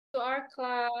our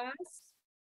class.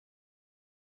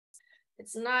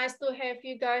 It's nice to have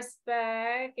you guys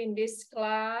back in this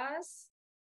class.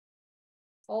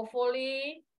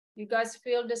 Hopefully, you guys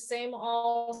feel the same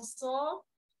also.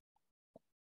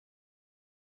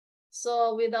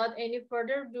 So without any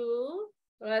further ado,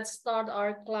 let's start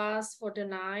our class for the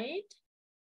night.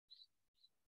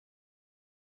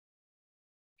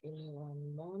 Give me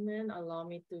one moment. Allow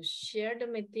me to share the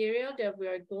material that we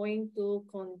are going to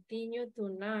continue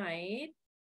tonight,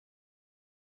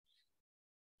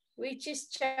 which is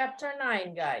chapter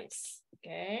 9, guys.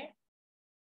 Okay.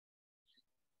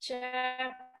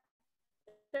 Chapter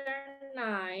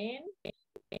 9.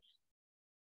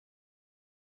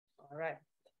 All right.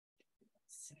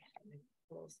 Let's see. Let me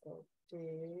close out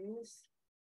this.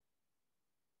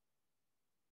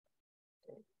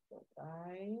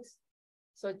 Guys.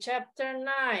 So chapter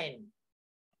 9.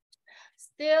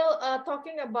 Still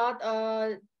talking about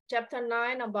chapter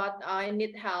 9 about I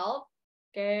need help.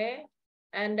 Okay.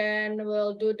 And then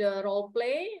we'll do the role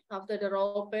play. After the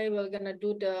role play, we're gonna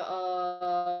do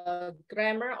the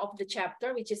grammar of the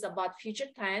chapter, which is about future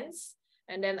tense.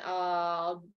 And then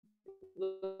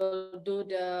we'll do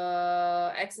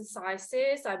the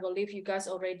exercises. I believe you guys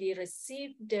already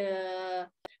received the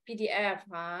PDF,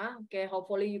 huh? Okay,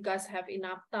 hopefully you guys have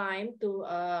enough time to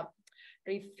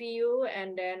review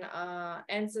and then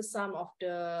answer some of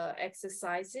the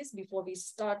exercises before we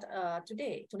start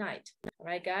tonight. All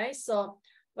right, guys. So,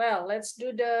 well, let's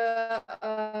do the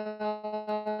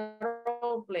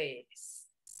role plays.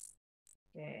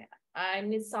 Okay, I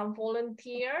need some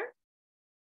volunteer.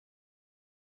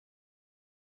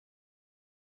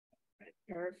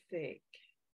 Perfect.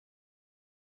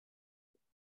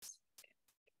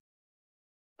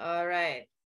 All right.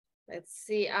 Let's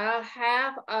see. I'll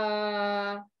have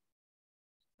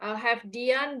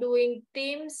Dian doing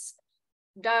Teams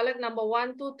dialect number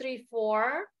 1, 2, 3,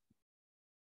 4.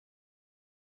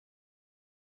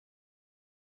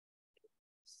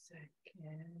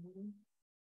 Second.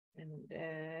 And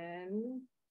then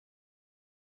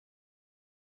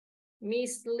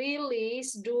Miss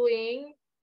Lily's doing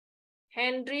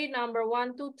Henry number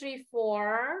 1, 2, 3,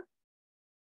 4.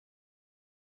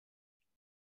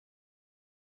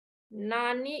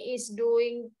 Nani is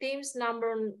doing Teams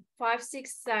number 5,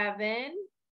 6, 7.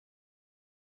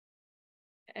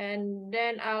 And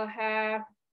then I'll have,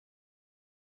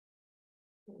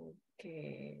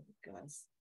 okay, guys.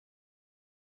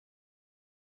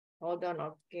 Hold on,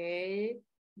 okay.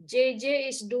 JJ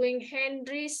is doing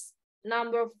Henry's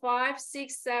number 5,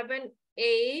 6, 7,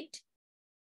 8.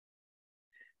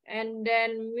 And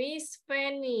then Miss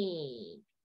Fanny.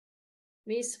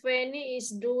 Miss Fanny is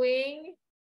doing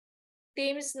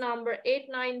Teams number 8,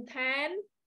 9, 10.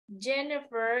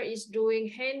 Jennifer is doing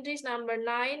Henry's number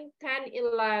 9, 10,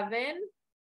 11.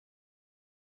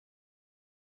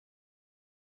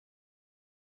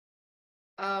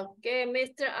 Okay,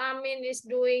 Mr. Amin is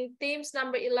doing Teams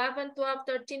number 11, 12,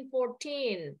 13,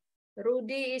 14.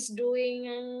 Rudy is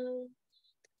doing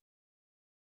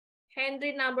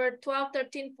Henry number 12,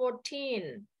 13,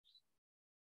 14.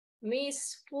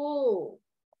 Miss Fu.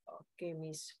 Okay,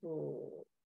 Miss Fu.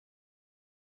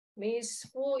 Miss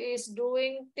Fu is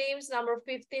doing Teams number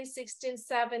 15, 16,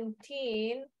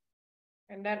 17.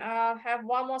 And then I'll have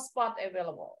one more spot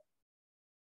available.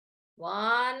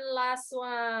 One last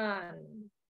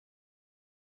one.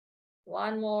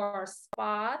 One more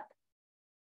spot.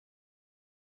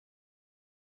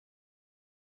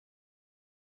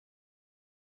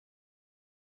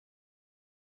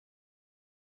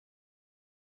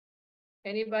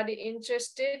 Anybody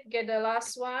interested? Get the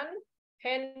last one.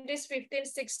 Henry's 15,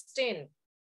 16.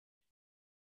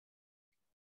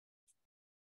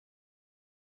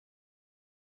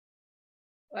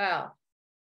 Well,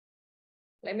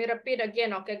 let me repeat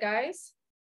again, okay, guys?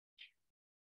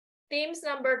 Teams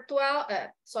number 12,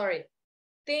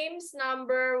 Teams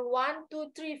number 1,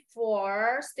 2, 3,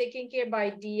 4 is taken care by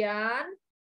Dian.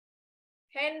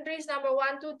 Henry's number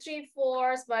 1, 2, 3,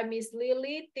 4 is by Miss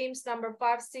Lily. Teams number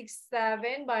 5, 6,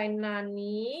 7 by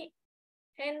Nani.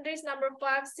 Henry's number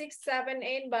 5, 6, 7,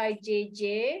 8 by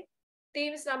JJ.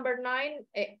 Teams number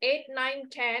 8, 9,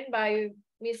 10 by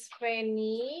Miss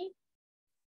Fanny.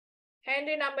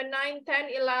 Henry number 9, 10,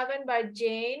 11 by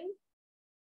Jane.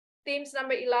 Teams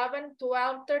number 11,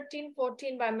 12, 13,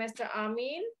 14 by Mr.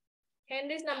 Amin.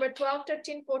 Henry's number 12,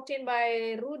 13, 14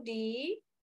 by Rudy.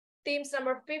 Teams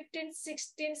number 15,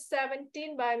 16,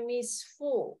 17 by Miss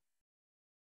Fu.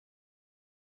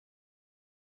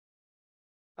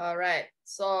 All right,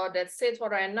 so that's it for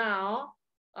right now.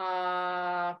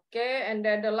 Okay, and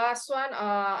then the last one,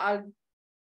 I'll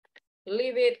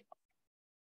leave it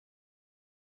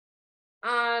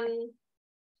unassign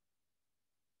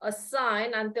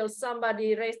until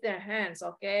somebody raise their hands,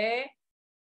 okay?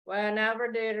 Whenever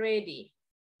they're ready.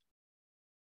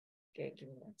 Okay, give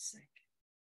me 1 sec.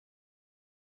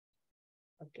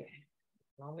 Okay,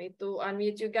 allow me to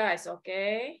unmute you guys,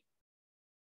 okay?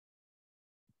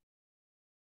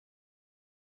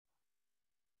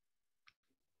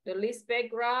 The list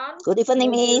background. Good evening,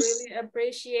 will be Miss. really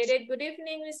appreciated. Good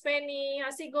evening, Miss Penny.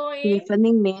 How's it going? Good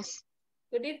evening, Miss.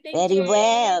 Good evening, Very Jane.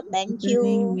 well, thank Good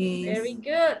evening, you. Miss. Very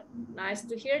good. Nice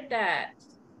to hear that.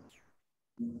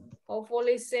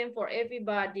 Hopefully same for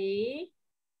everybody.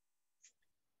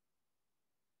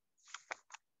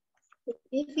 Good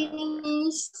evening,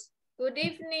 Miss. Good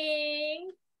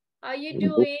evening. How you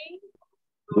doing?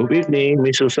 Good evening,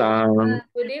 Miss Susan.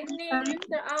 Good evening,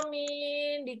 Mr.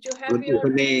 Amin. Did you have Good your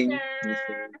evening,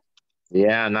 dinner?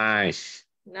 Yeah, nice.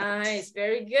 Nice,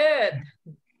 very good.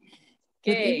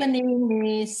 Good Okay. evening,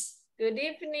 Miss. Good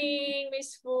evening,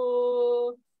 Miss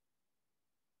Fu.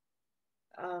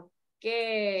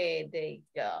 Okay, there you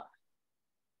go.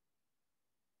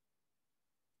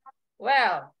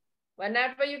 Well,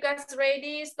 whenever you guys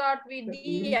ready, start with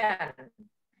Dian.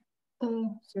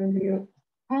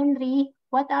 Henry,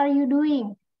 what are you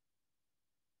doing?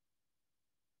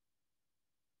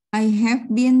 I have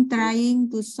been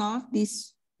trying to solve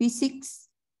this physics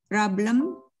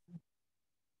problem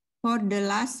for the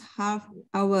last half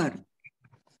hour,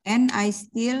 and I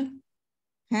still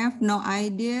have no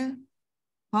idea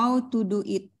how to do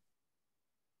it.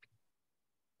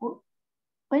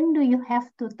 When do you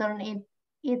have to turn it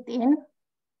in?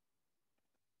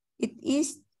 It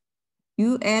is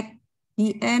due at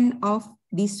the end of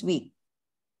this week.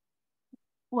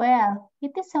 Well,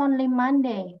 it is only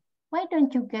Monday. Why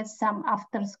don't you get some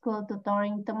after-school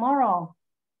tutoring tomorrow?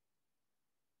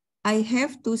 I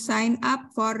have to sign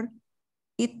up for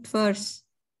it first.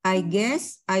 I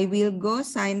guess I will go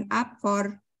sign up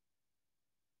for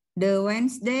the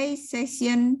Wednesday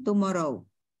session tomorrow.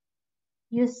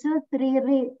 You should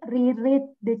reread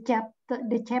the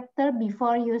chapter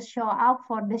before you show up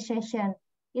for the session.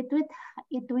 It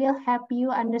will help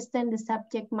you understand the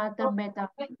subject matter better.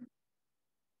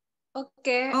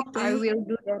 Okay, I will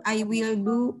do that. I will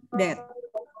do that.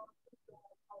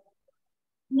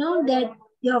 Now that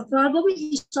your problem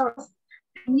is solved,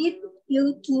 I need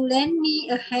you to lend me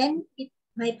a hand with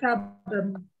my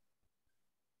problem.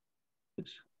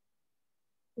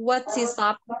 What's this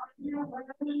up?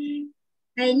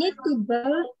 I need to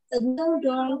build a new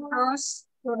dollhouse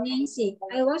for Nancy.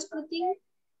 I was putting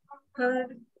her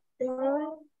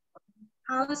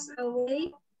dollhouse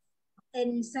away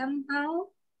and somehow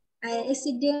I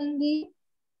accidentally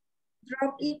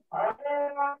dropped it.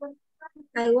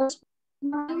 I was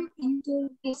putting into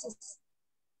pieces.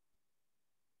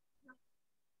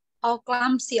 How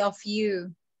clumsy of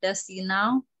you. Does he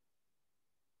know?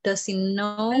 Does he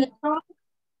know?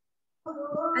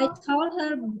 I told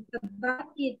her about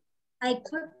it. I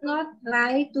could not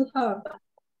lie to her.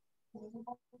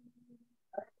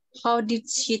 How did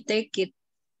she take it?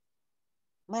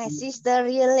 My sister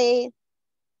really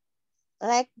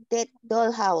liked that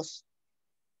dollhouse,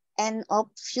 and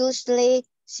obviously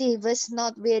she was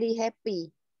not very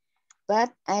happy.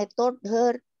 But I told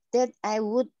her that I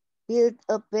would build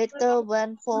a better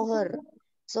one for her.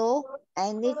 So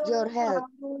I need your help.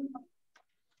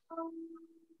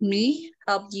 Me?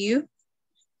 Help you?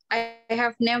 I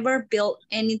have never built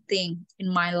anything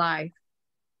in my life.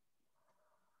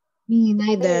 Me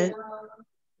neither.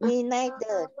 Me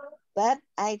neither. But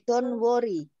I don't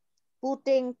worry.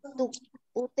 Putting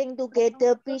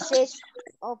together pieces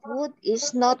of wood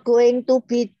is not going to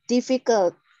be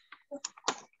difficult.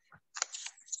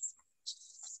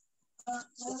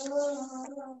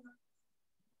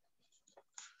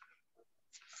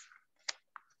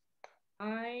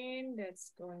 And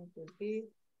that's going to be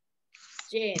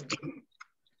Jane.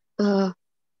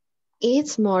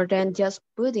 It's more than just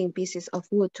putting pieces of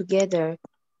wood together.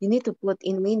 You need to put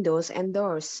in windows and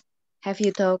doors. Have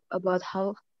you talked about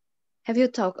how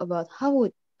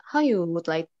you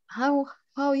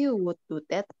would do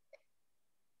that?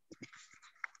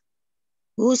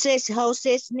 Who says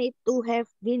houses need to have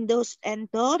windows and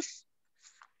doors?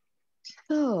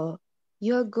 So,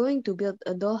 you're going to build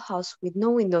a dollhouse with no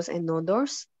windows and no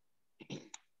doors?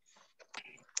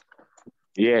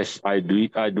 Yes, I do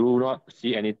not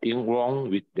see anything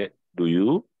wrong with that. Do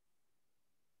you?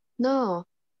 No,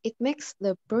 it makes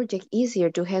the project easier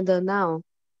to handle now.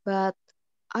 But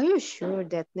are you sure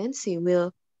that Nancy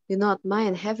will not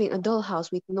mind having a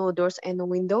dollhouse with no doors and no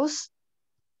windows?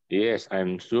 Yes,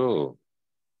 I'm sure.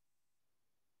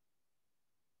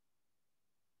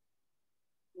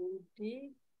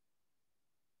 Woody.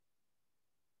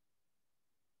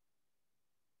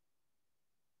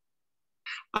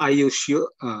 Are you sure?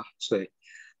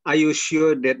 Are you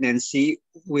sure that Nancy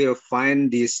will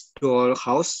find this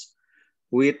dollhouse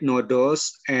with no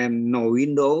doors and no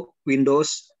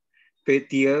windows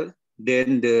prettier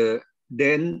than the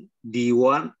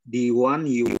one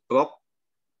you broke?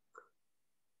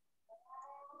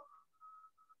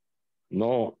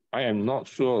 No, I am not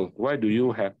sure. Why do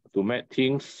you have to make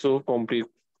things so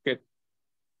complicated?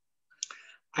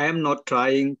 I am not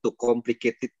trying to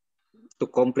complicate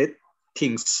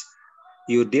things.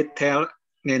 You did tell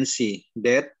Nancy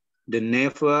that the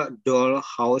Never doll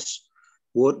house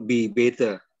would be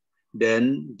better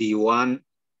than the one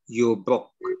you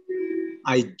broke.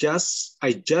 I just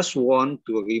want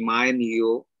to remind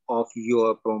you of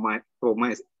your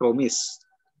promise.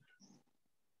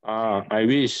 I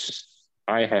wish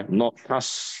I have not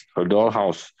touched her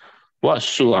dollhouse. What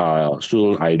should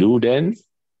I do then?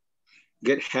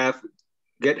 Get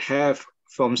help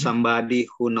from somebody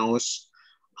who knows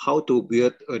how to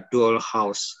build a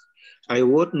dollhouse. I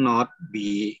would not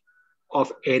be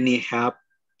of any help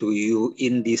to you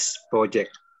in this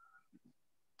project.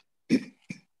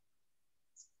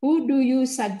 Who do you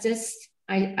suggest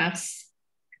I ask?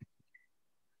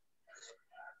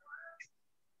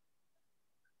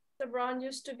 Mr. Brown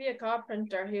used to be a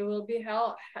carpenter. He will be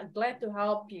glad to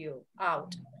help you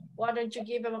out. Why don't you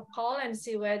give him a call and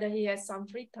see whether he has some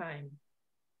free time?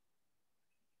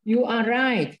 You are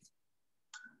right.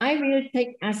 I will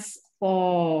take us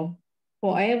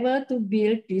forever to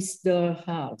build this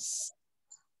dollhouse.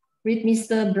 With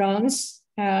Mr. Brown's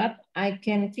help, I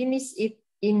can finish it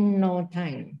in no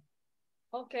time.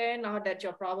 Okay, now that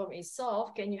your problem is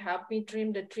solved, can you help me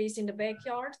trim the trees in the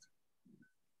backyard?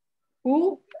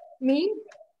 Who? Me?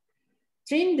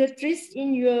 Trim the trees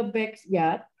in your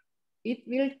backyard. It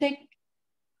will take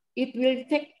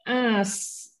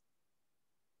us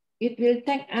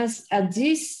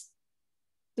ages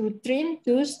to trim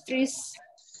those trees.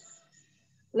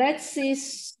 Let's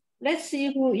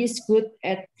see who is good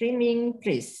at trimming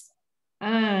trees.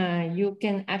 You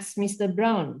can ask Mr.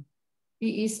 Brown.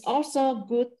 He is also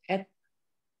good at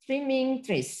trimming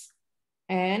trees.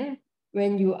 And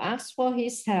when you ask for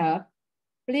his help,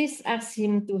 please ask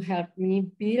him to help me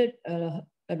build a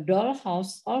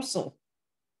dollhouse also.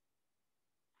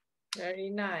 Very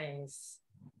nice.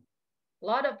 A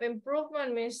lot of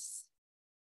improvement, Miss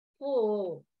Fu.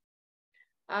 All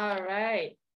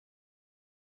right.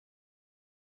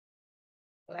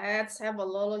 Let's have a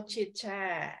little chit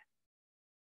chat.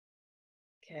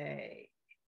 Okay.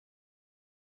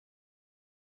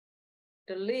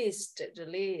 The list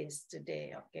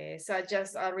today, okay? So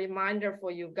just a reminder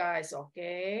for you guys,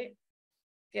 okay?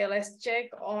 Okay, let's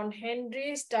check on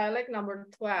Henry's dialect number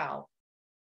 12.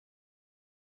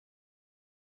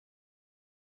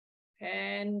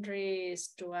 Henry's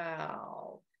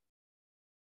 12.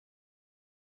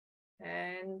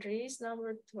 Henry's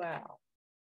number 12.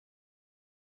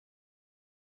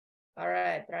 All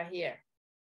right, right here.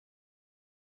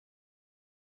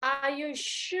 Are you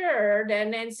sure that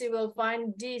Nancy will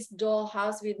find this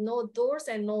dollhouse with no doors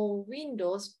and no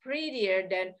windows prettier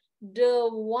than the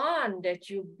one that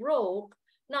you broke?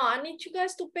 Now, I need you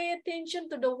guys to pay attention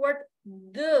to the word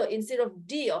the instead of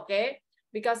the, okay?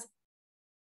 Because,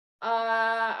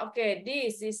 okay,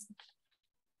 this is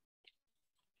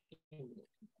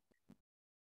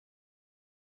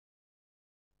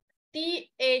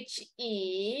THE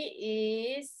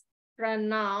is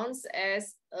pronounced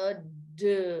as a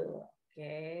the,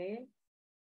 okay?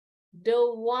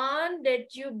 The one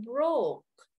that you broke,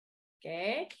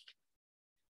 okay?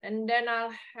 And then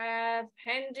I'll have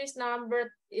Henry's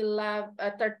number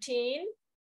 13.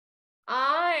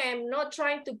 I am not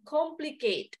trying to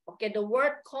complicate, okay? The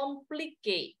word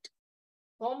complicate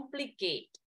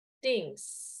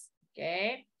things,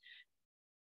 okay?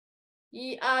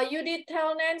 You did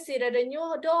tell Nancy that the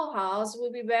new dollhouse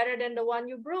will be better than the one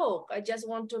you broke. I just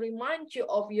want to remind you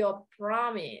of your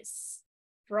promise.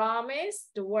 Promise,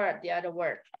 the other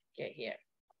word, okay, here.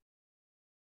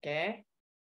 Okay,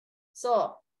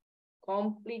 so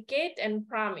complicate and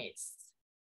promise.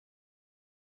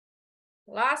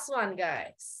 Last one,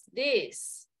 guys,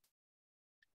 this.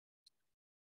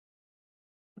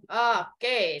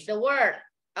 Okay, the word,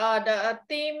 the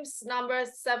themes number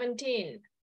 17.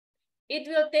 It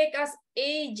will take us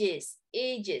ages,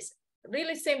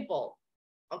 really simple,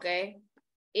 okay?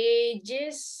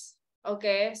 Ages,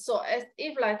 okay? So as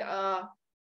if like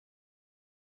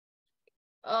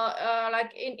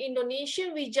in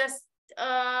Indonesian, we just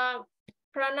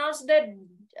pronounce that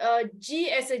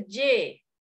G as a J,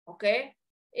 okay?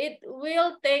 It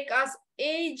will take us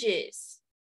ages,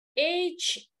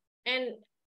 and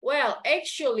Well,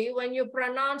 actually, when you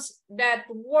pronounce that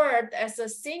word as a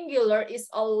singular, is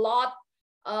a lot,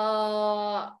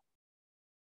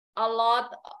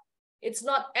 it's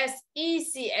not as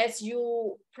easy as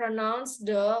you pronounce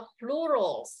the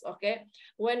plurals, okay?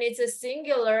 When it's a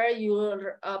singular,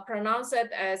 you pronounce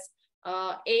it as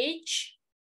age.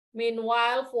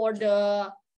 Meanwhile, for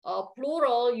the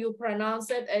plural, you pronounce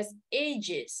it as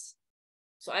ages.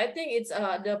 So I think it's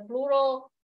the plural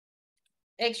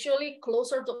actually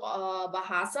closer to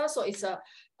Bahasa, so it's a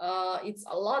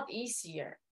lot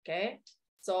easier, okay?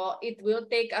 So it will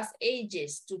take us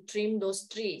ages to trim those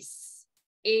trees,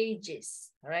 ages.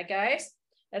 All right, guys,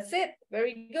 that's it.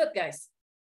 Very good, guys.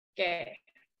 Okay,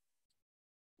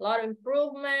 a lot of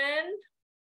improvement,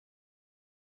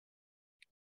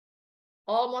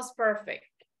 almost perfect.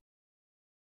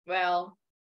 Well,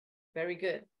 very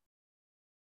good.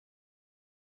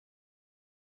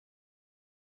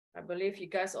 I believe you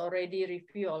guys already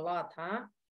review a lot, huh?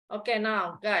 Okay,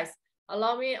 now, guys,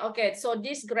 allow me. Okay, so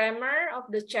this grammar of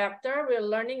the chapter, we're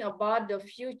learning about the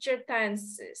future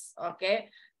tenses, okay?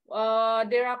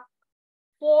 There are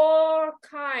 4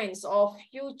 kinds of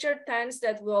future tense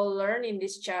that we'll learn in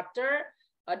this chapter.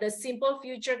 The simple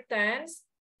future tense,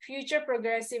 future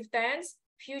progressive tense,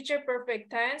 future perfect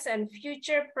tense, and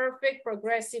future perfect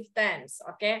progressive tense,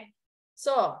 okay?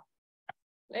 So,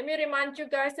 let me remind you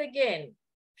guys again.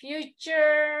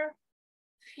 Future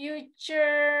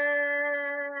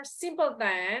simple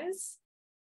tense.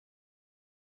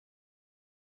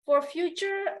 For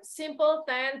future simple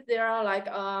tense, there are like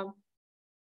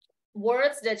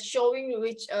words that showing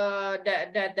which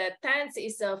that tense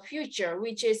is a future,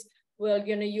 which is we're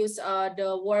gonna use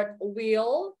the word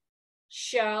will,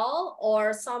 shall,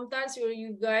 or sometimes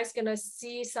you guys gonna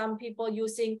see some people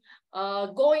using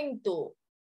going to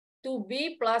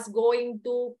be plus going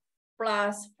to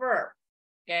plus verb,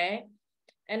 okay?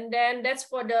 And then that's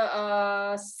for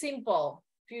the simple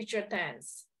future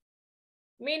tense.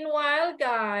 Meanwhile,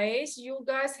 guys, you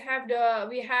guys have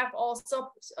we have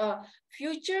also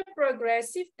future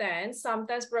progressive tense.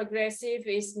 Sometimes progressive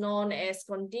is known as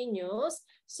continuous.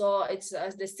 So it's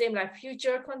the same like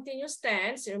future continuous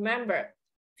tense. Remember,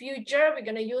 future, we're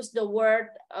gonna use the word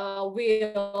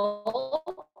will.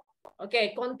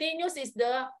 Okay, continuous is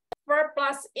the verb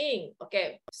plus ing.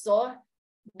 Okay, so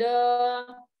the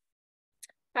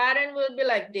pattern will be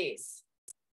like this.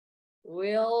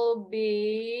 Will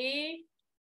be,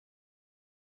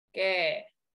 okay,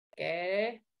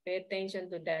 pay attention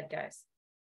to that, guys.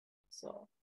 So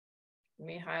let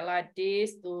me highlight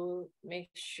this to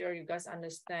make sure you guys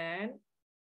understand.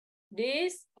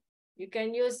 This, you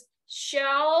can use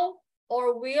shall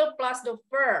or will plus the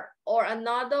verb, or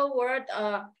another word,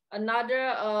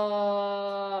 another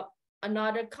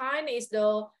kind is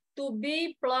the to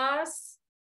be plus,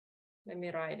 let me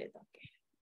write it, okay.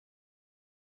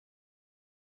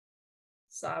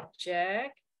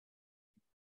 Subject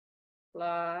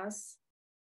plus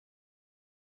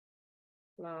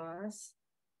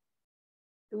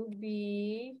to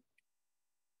be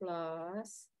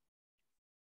plus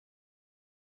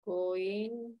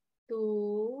going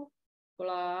to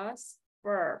plus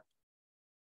verb.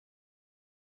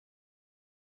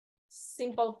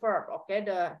 Simple verb, okay.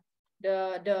 The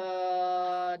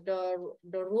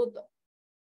root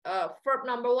verb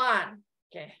number 1.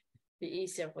 Okay, be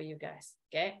easier for you guys.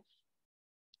 Okay,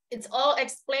 it's all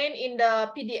explained in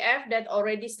the PDF that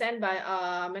already sent by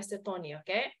Mr. Tony.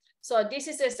 Okay, so this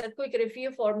is just a quick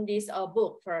review from this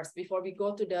book first before we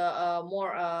go to the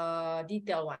more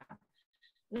detailed one.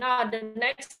 Now, the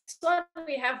next one,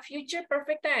 we have future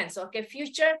perfect tense. Okay,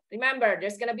 future, remember,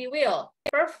 there's going to be will.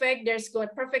 Perfect, there's going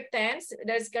perfect tense.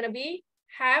 There's going to be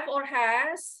have or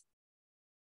has.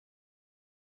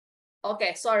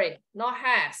 Okay, sorry, not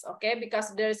has. Okay,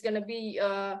 because there's going to be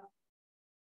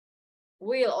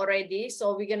will already.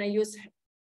 So we're going to use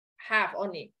have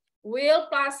only. Will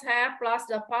plus have plus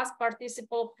the past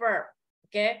participle verb.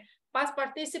 Okay, past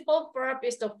participle verb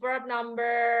is the verb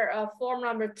number, form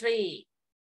number 3.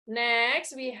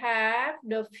 Next, we have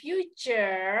the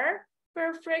future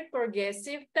perfect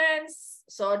progressive tense.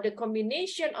 So the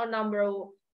combination of number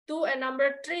 2 and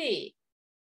number 3.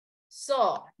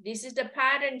 So this is the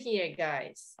pattern here,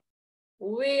 guys.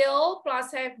 Will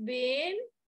plus have been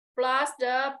plus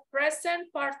the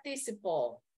present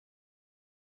participle.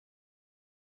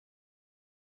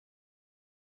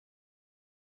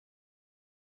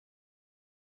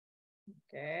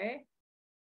 Okay.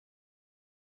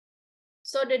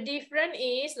 So the difference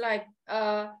is like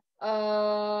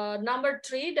number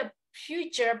 3, the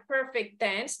future perfect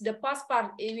tense, the past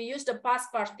part, we use the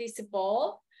past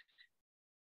participle.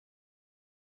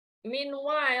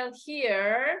 Meanwhile,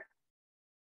 here,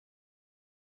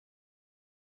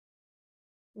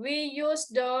 we use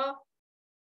the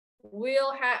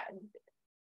will have,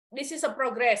 this is a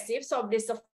progressive, so this is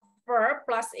a verb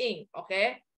plus ing,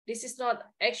 okay? This is not,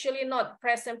 actually not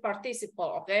present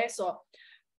participle, okay? So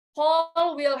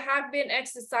Paul will have been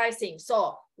exercising.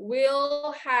 So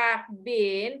will have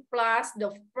been plus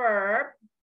the verb.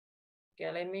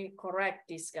 Okay, let me correct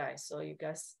this, guys. So you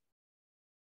guys,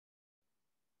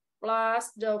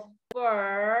 plus the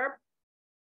verb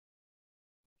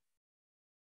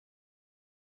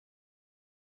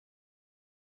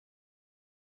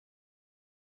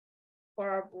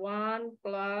verb 1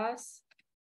 plus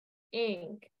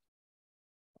ing.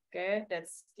 Okay,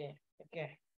 that's okay.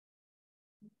 Okay.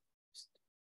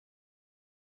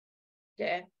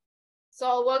 Okay.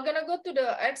 So we're gonna go to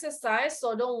the exercise.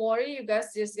 So don't worry, you guys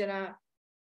just gonna,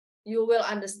 you will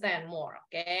understand more.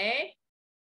 Okay.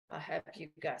 I help you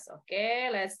guys. Okay,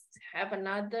 let's have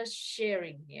another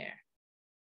sharing here.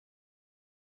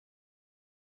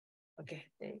 Okay,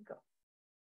 there you go.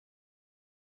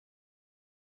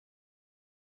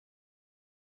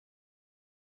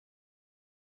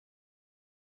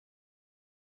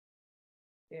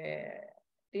 Yeah,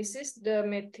 this is the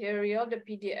material, the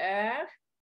PDF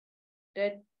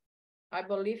that I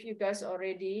believe you guys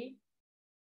already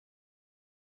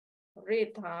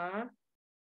read, huh?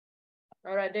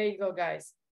 All right, there you go,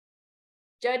 guys.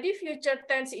 Jadi future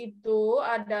tense itu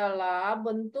adalah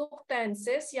bentuk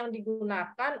tenses yang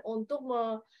digunakan untuk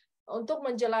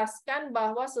menjelaskan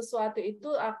bahwa sesuatu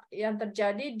itu yang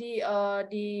terjadi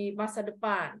di masa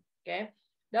depan. Oke. Okay?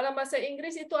 Dalam bahasa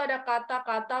Inggris itu ada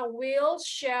kata-kata will,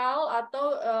 shall,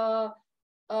 atau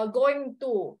going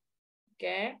to. Oke.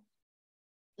 Okay?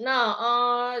 Now,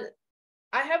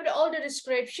 I have all the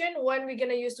description when we're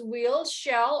gonna use will,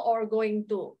 shall, or going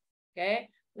to.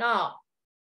 Okay. Now,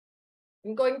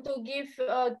 I'm going to give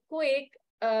a quick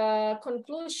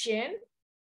conclusion.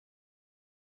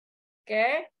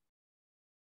 Okay.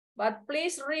 But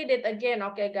please read it again,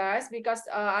 okay, guys, because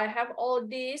I have all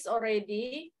these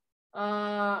already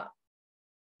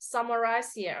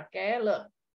summarized here. Okay, look.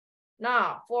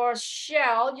 Now, for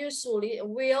shall, usually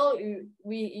will,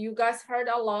 you guys heard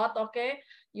a lot, okay?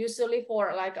 Usually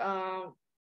for like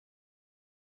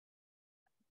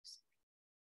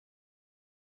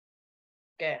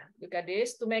okay, look at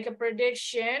this. To make a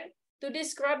prediction, to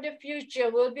describe the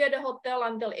future, we'll be at the hotel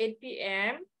until 8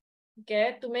 p.m.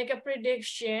 Okay, to make a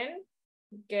prediction,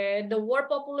 okay, the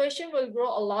world population will grow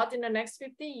a lot in the next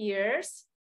 50 years.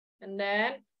 And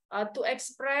then to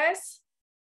express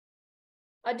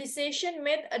a decision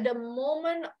made at the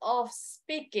moment of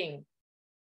speaking.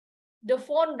 The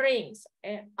phone rings,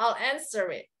 and I'll answer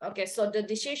it. Okay, so the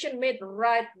decision made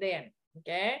right then,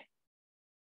 okay?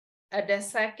 At the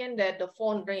second that the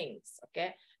phone rings,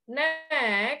 okay?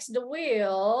 Next, the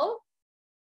will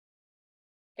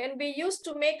can be used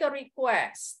to make a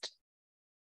request.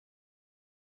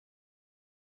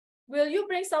 Will you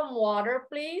bring some water,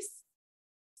 please?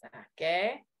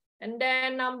 Okay. And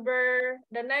then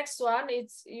the next one,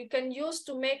 it's you can use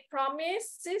to make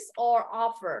promises or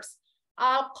offers.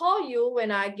 I'll call you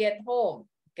when I get home.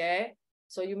 Okay.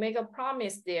 So you make a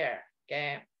promise there.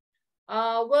 Okay.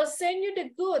 We'll send you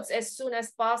the goods as soon as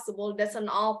possible. That's an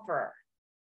offer.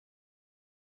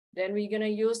 Then we're gonna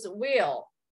use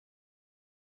will.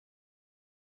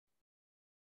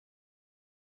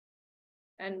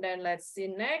 And then let's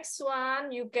see next one.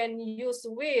 You can use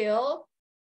will.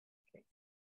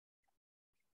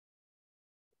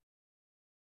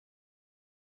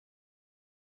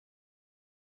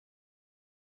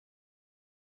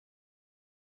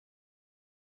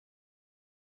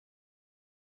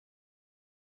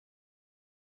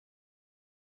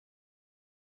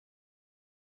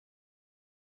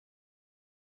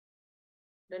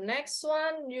 The next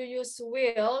one, you use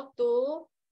will to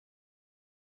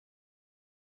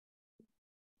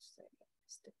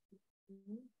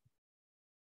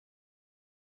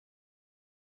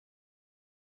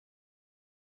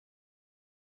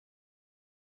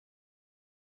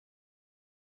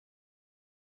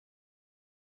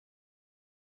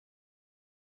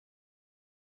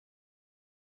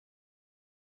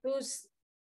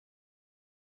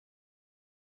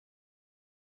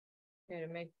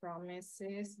make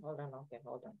promises. Hold on, okay,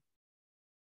 hold on.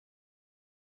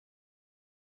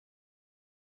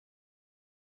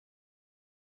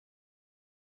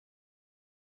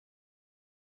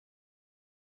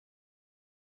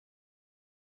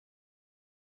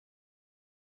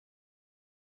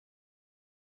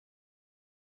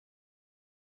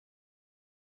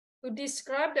 To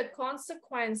describe the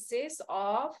consequences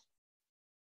of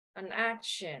an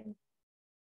action.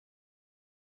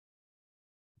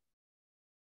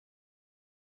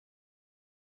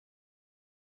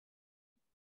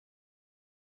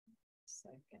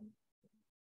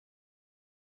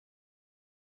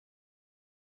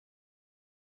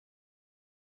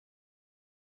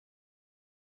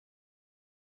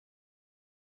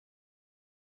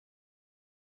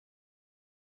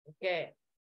 Okay.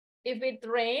 If it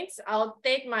rains, I'll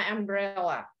take my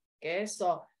umbrella. Okay,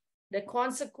 so the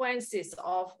consequences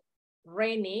of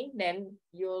raining, then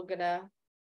you're gonna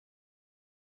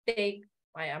take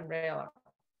my umbrella.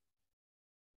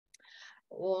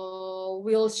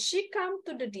 Will she come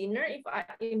to the dinner if I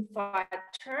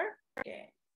invite her?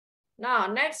 Okay.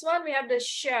 Now, next one, we have the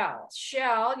shall.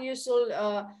 Shall usually,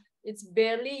 it's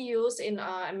barely used in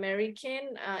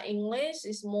American English.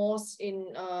 It's most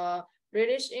in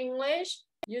British English.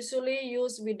 Usually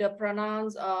used with the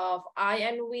pronouns of I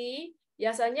and we.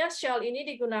 Biasanya shall ini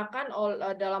digunakan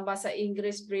dalam bahasa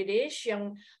Inggris British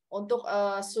yang untuk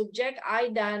subjek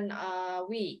I dan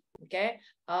we. Okay.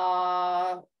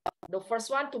 The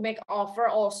first one to make offer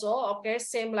also, okay,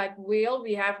 same like will,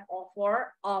 we have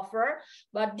offer,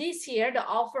 but this here, the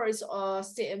offer is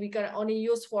we can only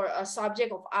use for a subject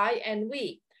of I and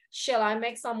we. Shall I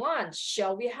make some lunch?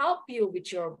 Shall we help you with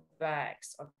your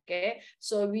bags? Okay,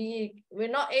 so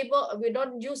we're not able, we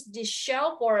don't use this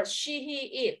shall for she,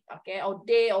 he, it, okay, or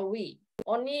they or we,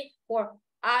 only for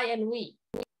I and we.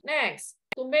 Next,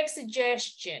 to make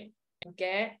suggestion,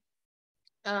 okay.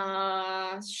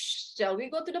 Shall we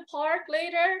go to the park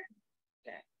later?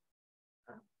 Okay.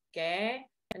 Okay.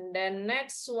 And then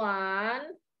next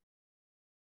one.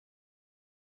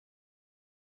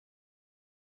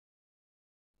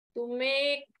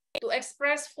 To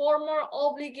express formal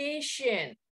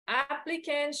obligation,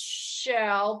 applicants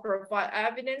shall provide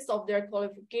evidence of their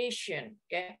qualification.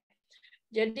 Okay.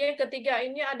 Jadi yang ketiga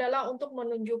ini adalah untuk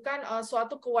menunjukkan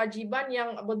suatu kewajiban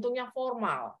yang bentuknya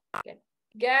formal. Okay.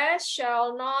 Guests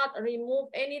shall not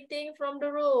remove anything from the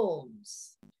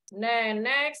rooms. Then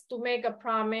next, to make a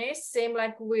promise, same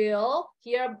like will.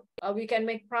 Here we can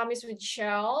make promise with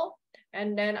shall.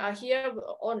 And then here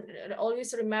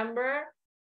always remember,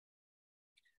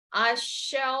 I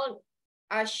shan't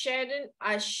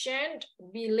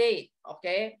be late.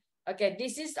 Okay. Okay.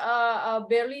 This is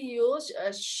barely used.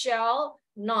 Shall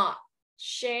not,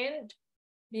 shan't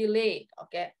be late.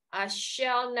 Okay. I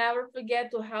shall never forget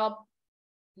to help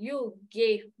you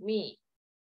gave me.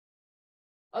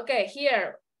 Okay,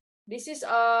 here, this is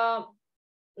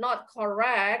not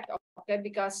correct, okay,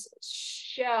 because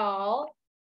shall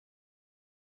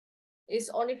is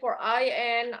only for I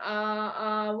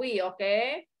and we,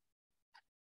 okay.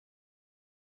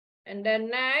 And then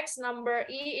next, number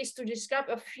E is to describe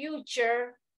a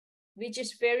future, which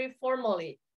is very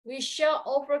formally. We shall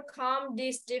overcome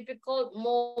this difficult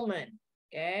moment,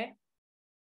 okay.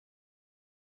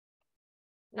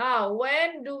 Now,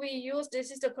 when do we use, this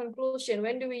is the conclusion,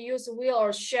 when do we use will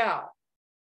or shall?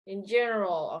 In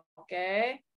general,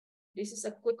 okay? This is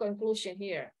a quick conclusion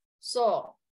here.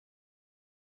 So,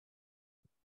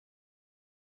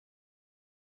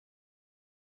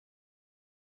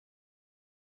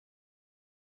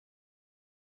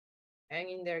 hang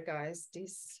in there, guys.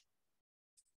 This.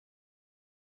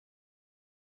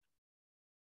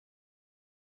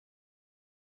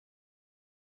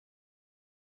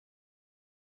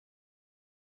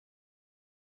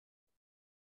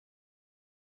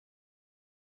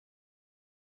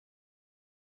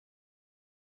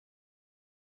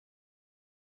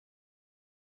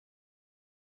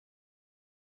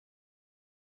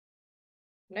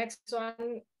 Next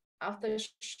one after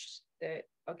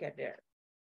okay, there.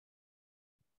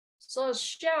 So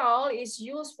shall is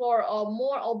used for a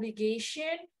more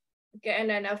obligation, okay, and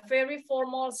then a very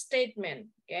formal statement,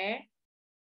 okay.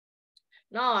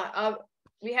 Now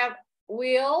we have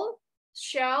will,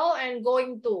 shall, and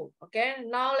going to, okay.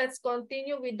 Now let's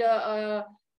continue with the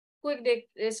quick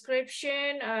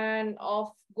description and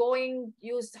of going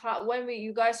used when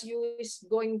you guys use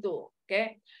going to,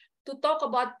 okay. To talk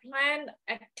about planned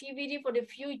activity for the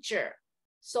future.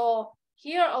 So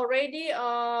here already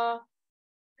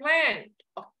planned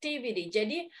activity.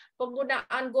 Jadi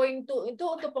penggunaan going to itu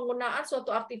untuk penggunaan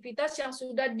suatu aktivitas yang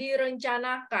sudah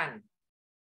direncanakan.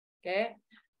 Okay.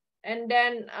 And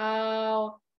then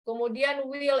kemudian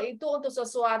will itu untuk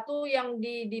sesuatu yang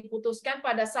diputuskan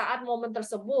pada saat momen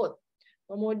tersebut.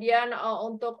 Kemudian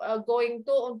untuk going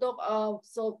to untuk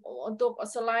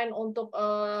selain untuk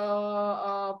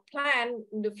plan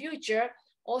in the future,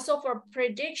 also for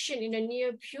prediction in the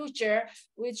near future,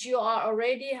 which you are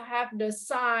already have the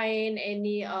sign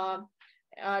any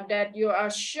that you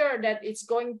are sure that it's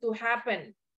going to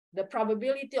happen. The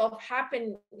probability of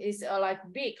happen is like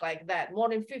big like that,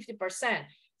 more than 50%.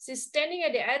 She's standing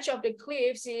at the edge of the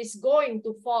cliff. She is going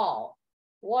to fall.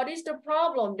 What is the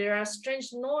problem? There are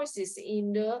strange noises in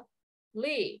the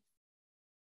leaf.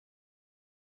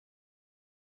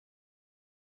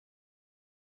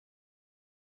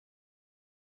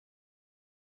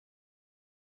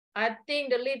 I think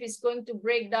the leaf is going to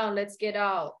break down. Let's get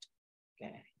out.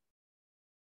 Okay.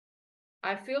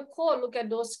 I feel cold. Look at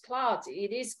those clouds.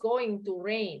 It is going to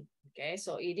rain. Okay,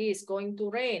 so it is going to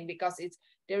rain because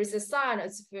there is a sun.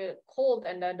 It's cold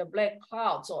and then the black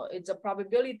cloud. So it's a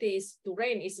probability is to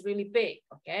rain is really big.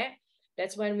 Okay,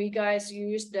 that's when we guys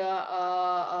use the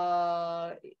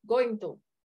going to.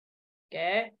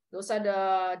 Okay, those are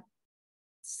the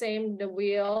same the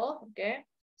will. Okay,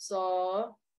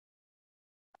 so.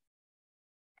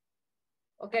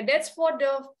 Okay, that's for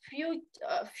the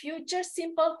future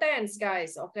simple tense,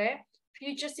 guys. Okay,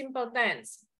 future simple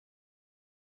tense.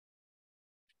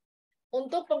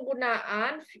 Untuk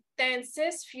penggunaan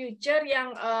tenses future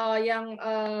yang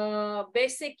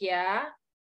basic ya.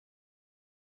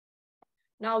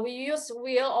 Now we use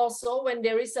will also when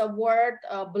there is a word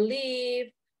believe,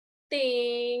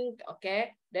 think.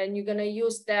 Okay, then you're gonna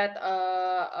use that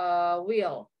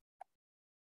will.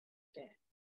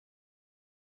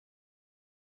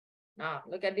 Now,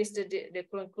 look at this, the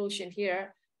conclusion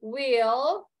here.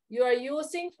 Will, you are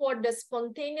using for the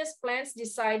spontaneous plans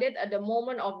decided at the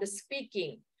moment of the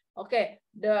speaking. Okay,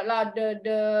 the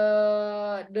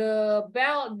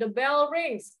bell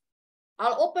rings.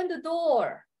 I'll open the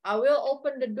door. I will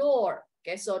open the door.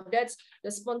 Okay, so that's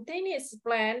the spontaneous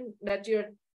plan that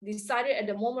you're decided at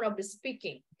the moment of the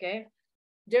speaking. Okay,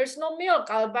 there's no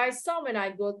milk. I'll buy some when I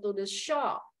go to the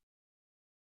shop.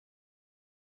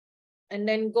 And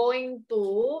then going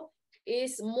to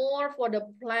is more for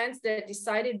the plans that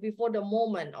decided before the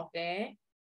moment, okay?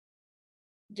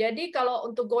 Jadi kalau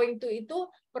untuk going to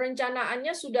itu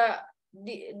perencanaannya sudah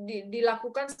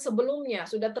dilakukan sebelumnya,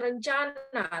 sudah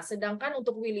terencana. Sedangkan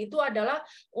untuk will itu adalah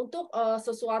untuk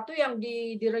sesuatu yang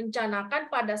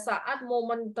direncanakan pada saat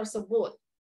momen tersebut.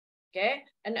 Okay?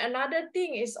 And another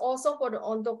thing is also for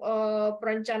untuk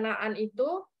perencanaan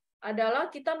itu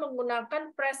adalah kita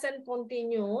menggunakan present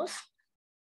continuous.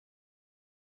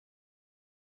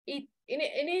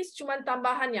 Ini cuma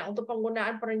tambahannya untuk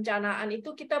penggunaan perencanaan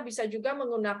itu kita bisa juga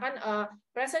menggunakan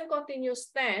present continuous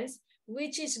tense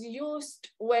which is used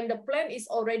when the plan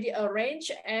is already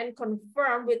arranged and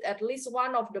confirmed with at least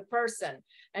one of the person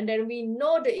and then we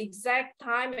know the exact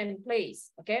time and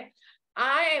place. Okay,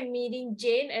 I am meeting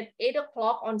Jane at 8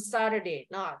 o'clock on Saturday.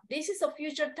 Now this is a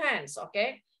future tense.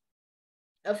 Okay,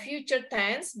 a future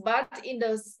tense but in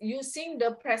the using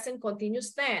the present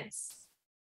continuous tense.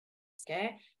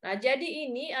 Oke, nah jadi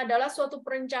ini adalah suatu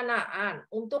perencanaan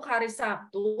untuk hari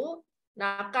Sabtu.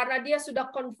 Nah, karena dia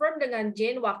sudah confirm dengan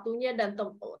Jane waktunya dan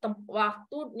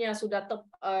waktunya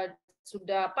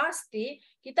sudah pasti,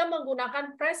 kita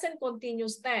menggunakan present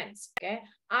continuous tense. Oke,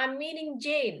 I'm meeting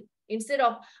Jane instead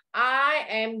of I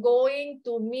am going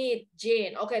to meet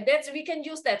Jane. Okay, we can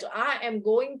use that. So, I am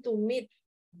going to meet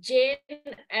Jane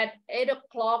at 8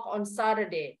 o'clock on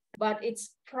Saturday. But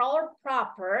it's more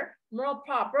proper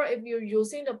if you're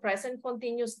using the present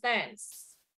continuous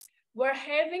tense. We're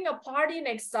having a party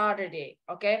next Saturday,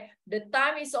 okay? The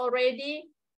time is already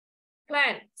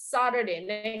planned,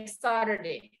 next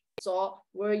Saturday. So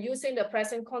we're using the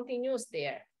present continuous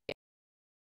there.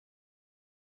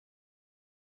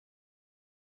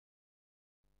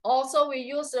 Also, we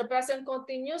use the present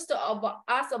continuous to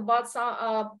ask about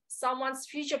someone's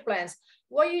future plans.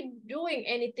 What are you doing?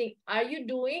 Anything? Are you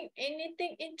doing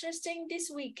anything interesting this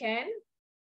weekend?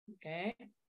 Okay.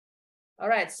 All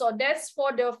right. So that's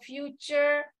for the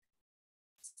future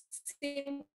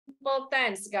simple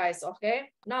tense, guys.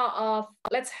 Okay. Now,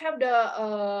 let's have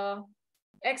the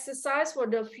exercise for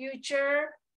the future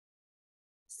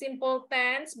simple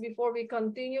tense before we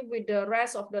continue with the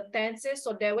rest of the tenses.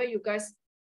 So that way you guys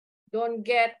don't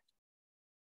get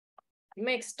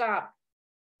mixed up.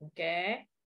 Okay.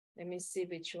 Let me see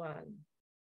which one.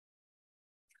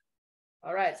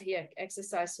 All right, here,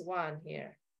 exercise 1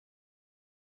 here.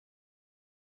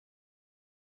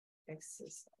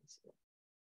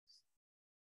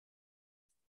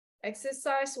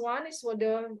 Exercise 1 is for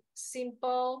the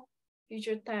simple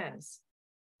future tense.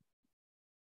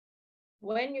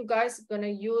 When you guys gonna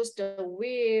use the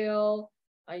will,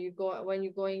 are you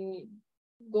going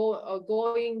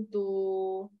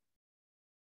to,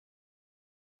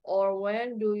 or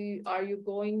when are you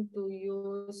going to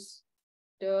use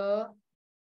the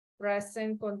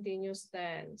present continuous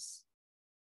tense?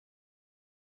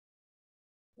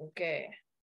 Okay.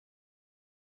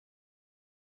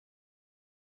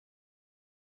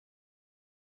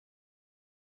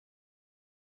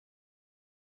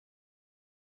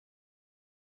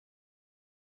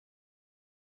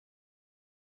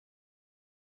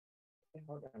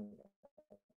 Hold on.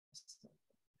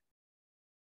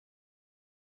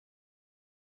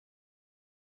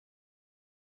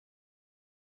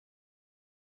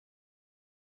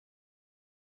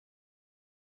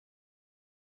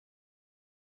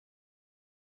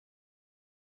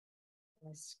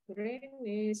 My screen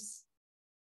is.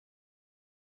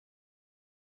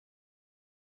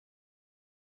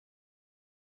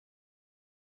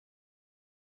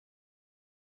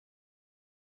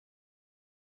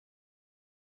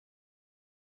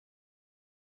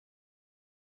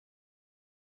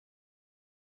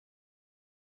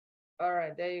 All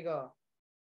right, there you go.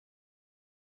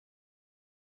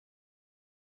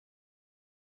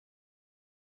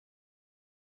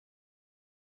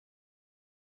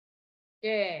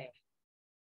 Okay,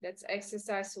 that's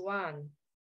exercise 1.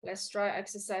 Let's try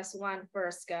exercise 1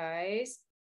 first, guys.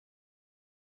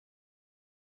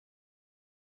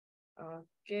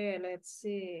 Okay, let's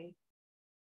see.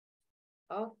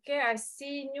 Okay, I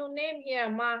see new name here,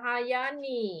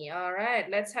 Mahayani. All right,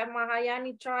 let's have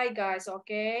Mahayani try, guys,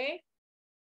 okay?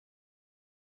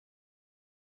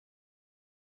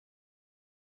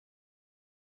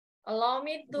 Allow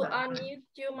me to unmute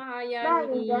you,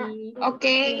 Mahayani.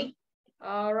 Okay.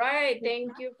 All right,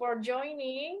 thank you for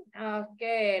joining.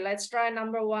 Okay, let's try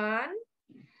number 1.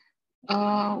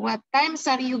 What times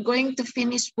are you going to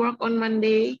finish work on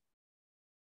Monday?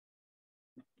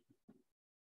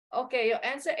 Okay, your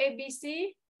answer A, B,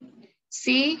 C?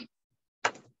 C.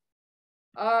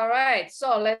 All right,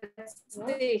 so let's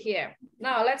see here.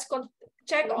 Now let's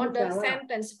check on the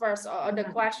sentence first, or the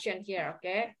question here,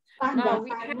 okay? Now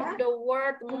we have the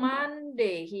word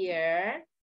Monday here.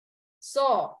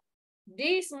 So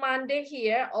this Monday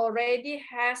here already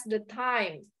has the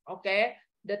time, okay?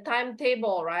 The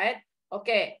timetable, right?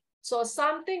 Okay, so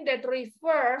something that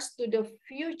refers to the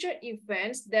future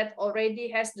events that already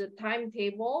has the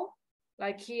timetable,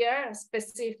 like here,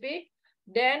 specific,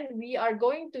 then we are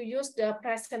going to use the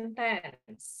present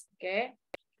tense, okay?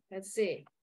 Let's see.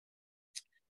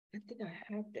 I think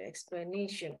I have the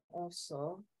explanation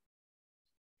also.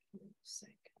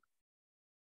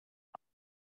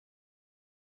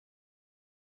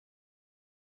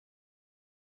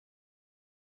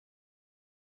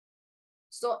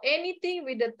 So anything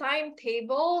with the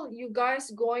timetable, you guys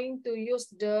going to use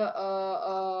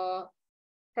the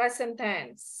present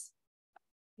tense.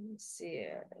 Let me see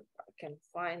if I can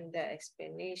find the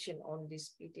explanation on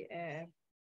this PDF.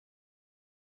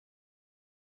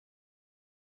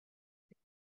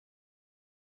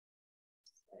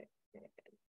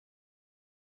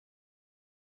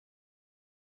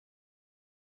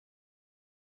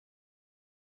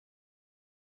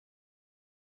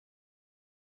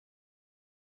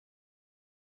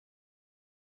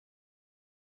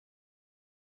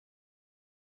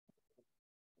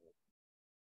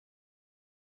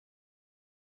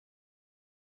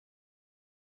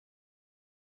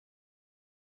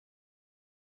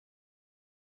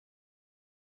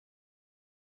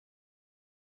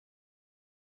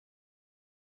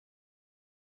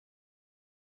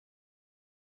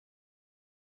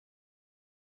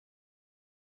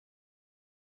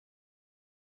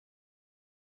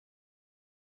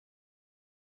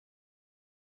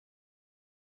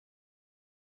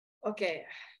 Okay,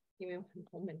 give me one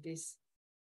moment. This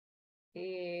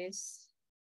is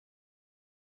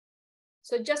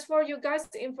so just for you guys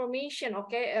information,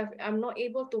 okay? If I'm not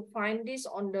able to find this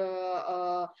on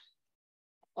the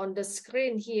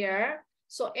screen here.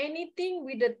 So anything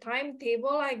with the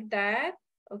timetable like that,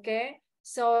 okay?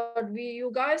 So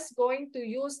you guys going to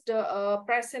use the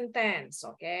present tense,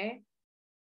 okay?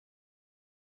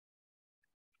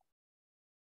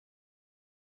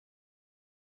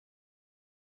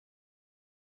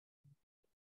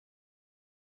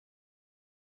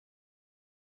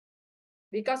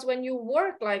 Because when you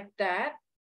work like that,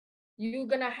 you're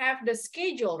gonna have the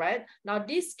schedule, right? Now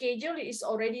this schedule is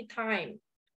already timed.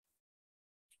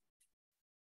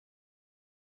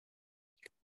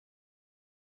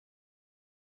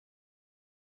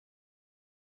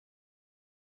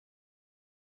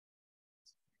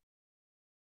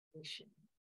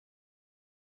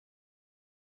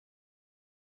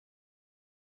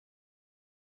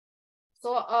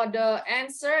 So the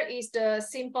answer is the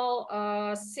simple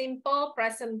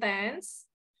present tense.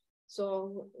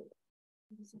 So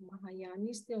is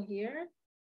Mahayani still here?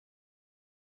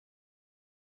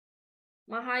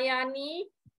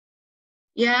 Mahayani?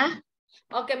 Yeah.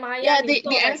 Okay, Mahayani. Yeah,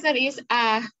 the answer is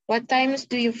what times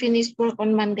do you finish work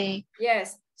on Monday?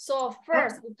 Yes. So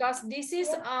first, because this is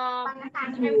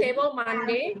timetable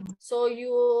Monday, so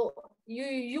you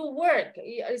work.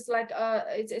 It's like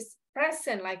it's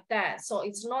present like that. So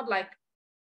it's not like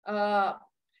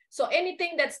so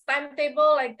anything that's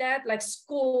timetable like that, like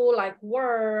school, like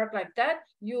work, like that,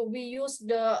 we use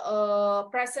the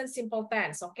present simple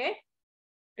tense. Okay.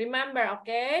 Remember,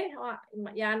 okay?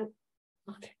 Yan.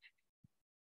 Okay.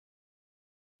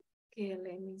 Okay,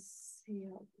 let me see.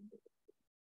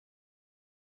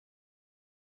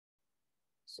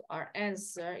 So our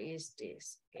answer is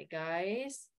this. Okay,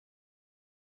 guys.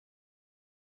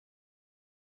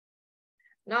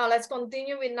 Now let's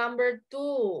continue with number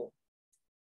 2.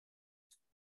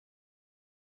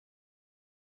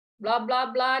 Blah,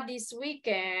 blah, blah this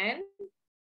weekend.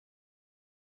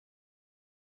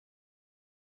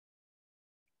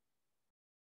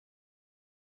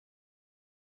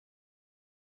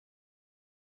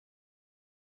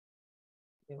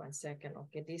 Okay, 1 second.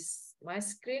 Okay, this my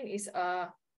screen is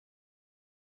not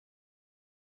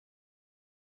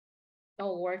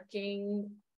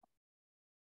working.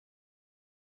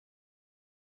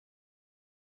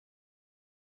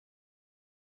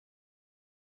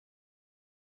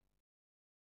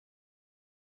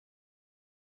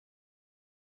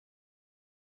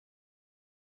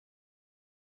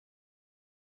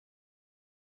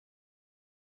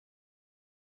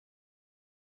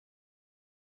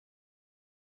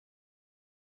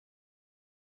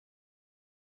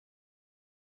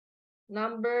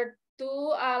 Number 2,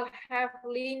 I'll have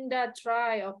Linda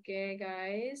try. Okay,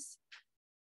 guys.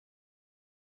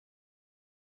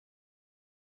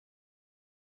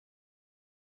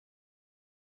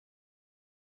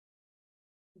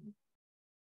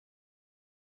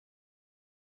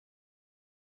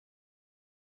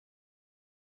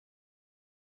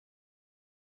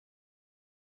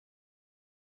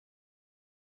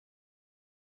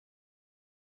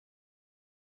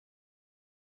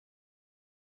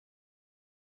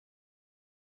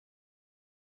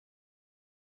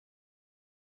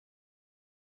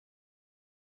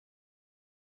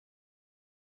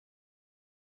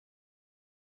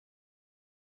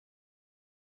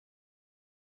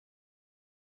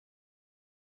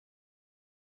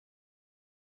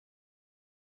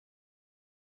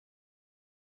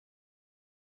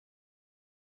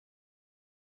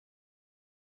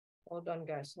 Hold on,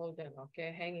 guys. Hold on.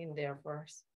 Okay, hang in there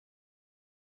first.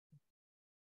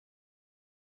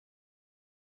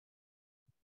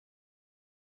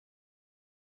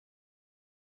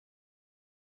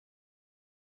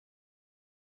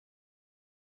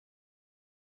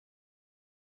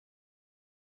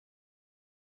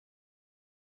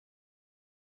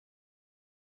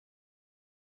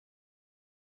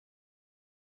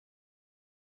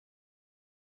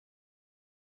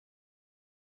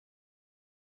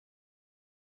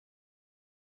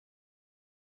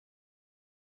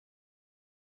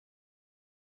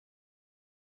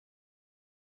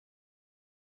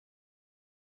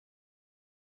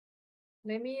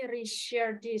 Let me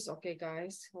reshare this. Okay,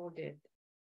 guys. Hold it.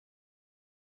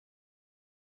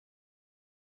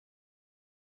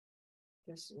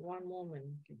 Just one moment.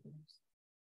 Okay, guys.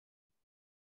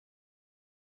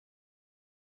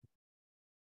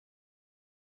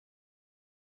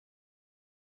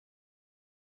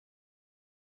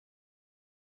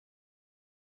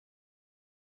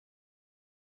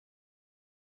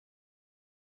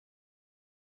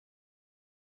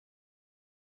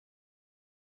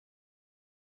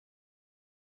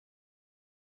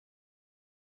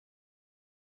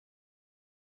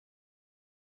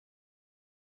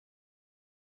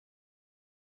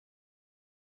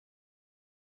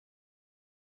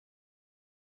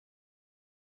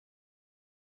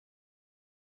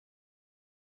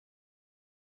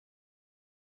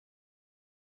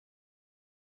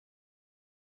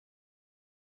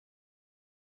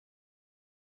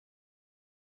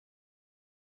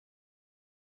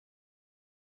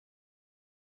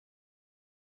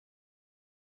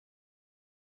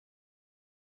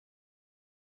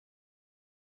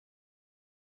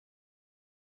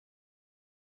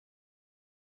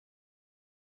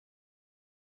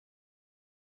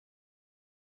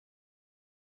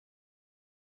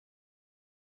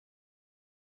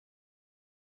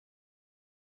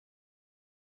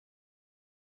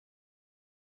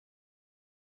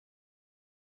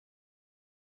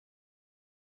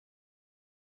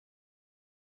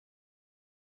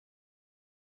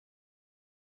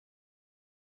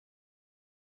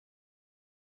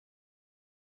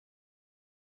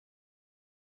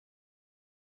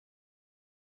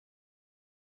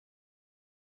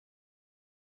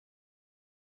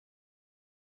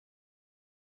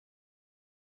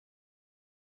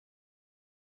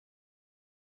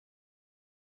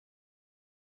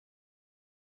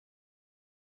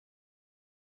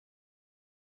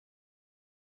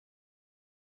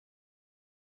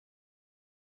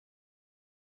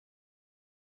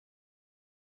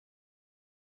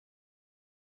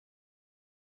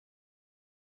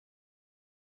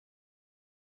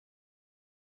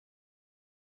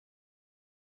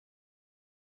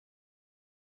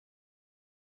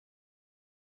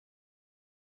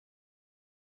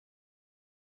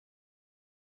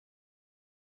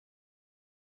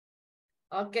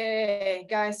 Okay,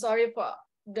 guys, sorry for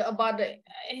about the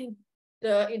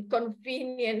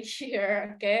inconvenience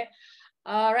here. Okay.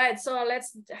 All right, so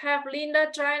let's have Linda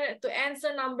try to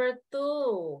answer number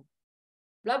 2.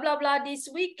 Blah, blah, blah this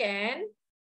weekend.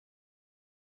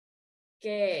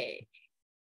 Okay.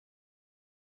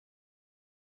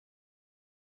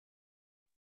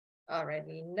 All right,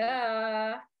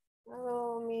 Linda.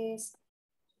 Hello, Miss.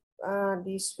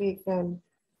 This weekend.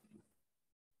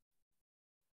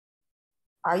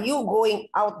 Are you going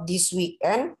out this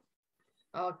weekend?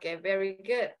 Okay, very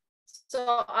good.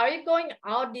 So are you going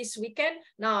out this weekend?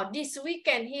 Now, this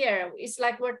weekend here, it's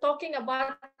like we're talking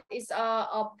about is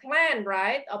a plan,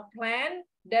 right? A plan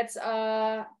that's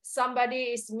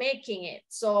somebody is making it.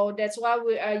 So that's why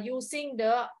we are using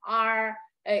the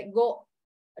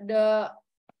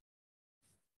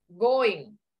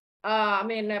going. I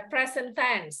mean present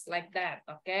tense like that.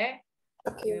 Okay.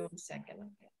 Okay. Give me 1 second.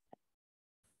 Okay.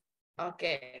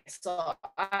 Okay, so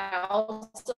I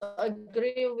also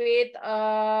agree with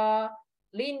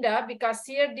Linda, because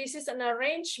here this is an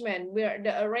arrangement where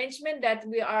the arrangement that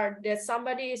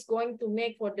somebody is going to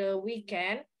make for the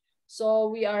weekend. So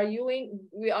we are using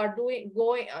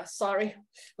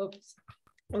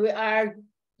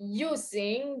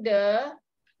the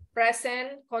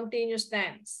present continuous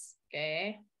tense.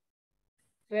 Okay,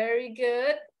 very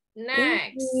good.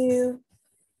 Next. Thank you.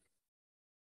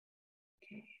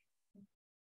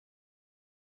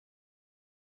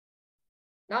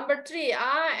 Number 3,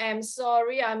 I am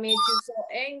sorry I made you so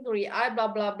angry. I blah,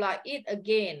 blah, blah, it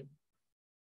again.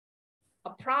 A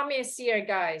promise here,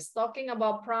 guys. Talking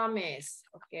about promise,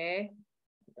 okay?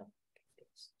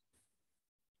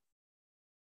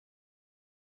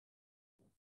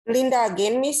 Linda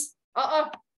again, Miss? Oh,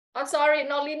 sorry,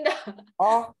 no, Linda.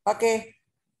 Oh, okay.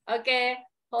 Okay,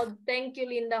 thank you,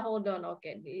 Linda. Hold on,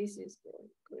 okay. This is going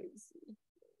crazy.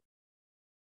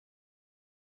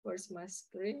 Where's my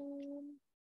screen?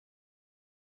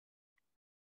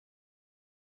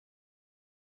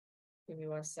 Give me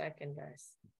 1 second,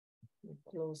 guys.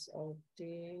 Close all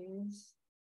this.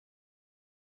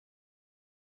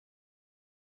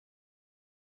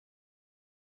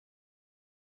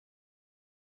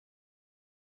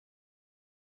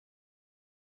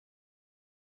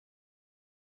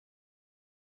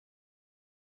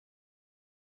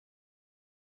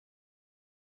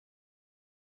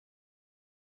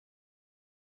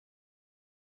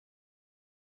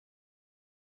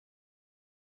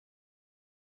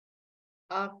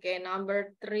 Okay,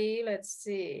 number 3, let's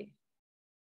see.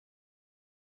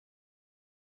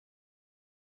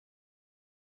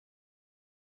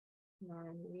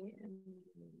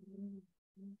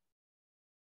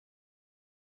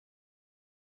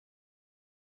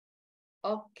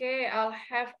 Okay, I'll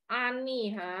have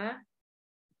Ani, huh?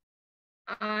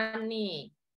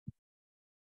 Ani.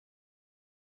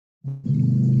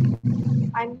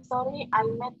 I'm sorry I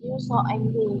made you so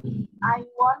angry. I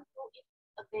won't do it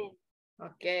again.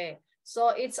 Okay, so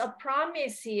it's a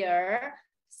promise here.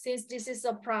 Since this is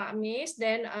a promise,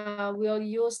 then we'll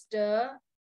use the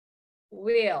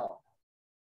will.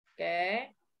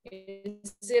 Okay,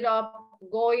 instead of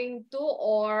going to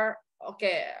or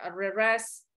okay,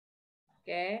 rest.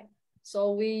 Okay,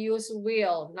 so we use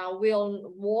will. Now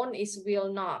will won't is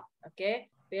will not.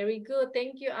 Okay, very good.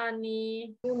 Thank you,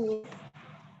 Annie. Okay,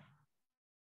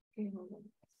 hold on.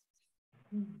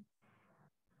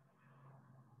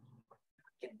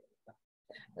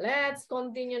 Let's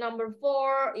continue number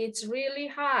 4. It's really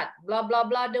hot. Blah, blah,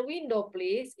 blah, the window,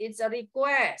 please. It's a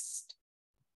request.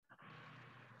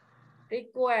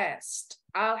 Request.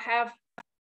 I'll have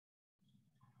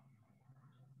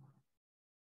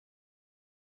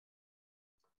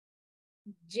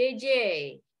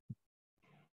JJ.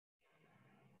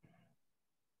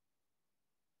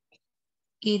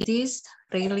 It is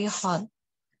really hot.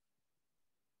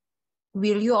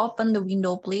 Will you open the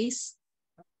window, please?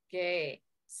 Okay.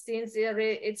 Since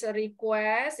it's a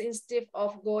request, instead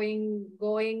of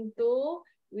going to,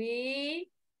 we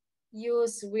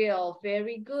use will.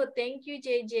 Very good. Thank you,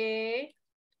 JJ.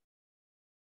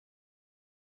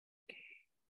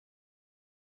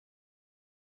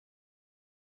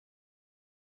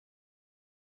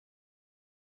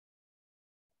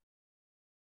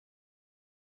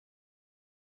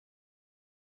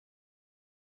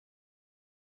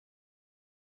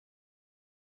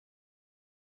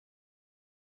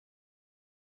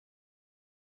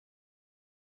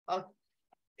 Okay.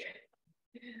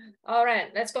 All right,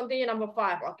 let's continue number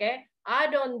 5, okay? I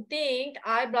don't think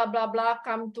I blah, blah, blah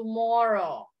come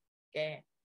tomorrow. Okay.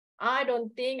 I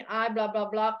don't think I blah, blah,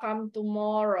 blah come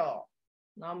tomorrow.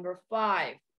 Number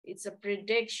 5, it's a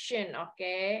prediction,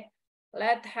 okay?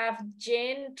 Let's have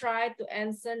Jane try to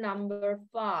answer number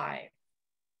 5.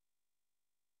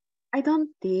 I don't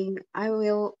think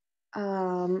I'm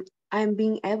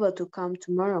being able to come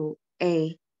tomorrow.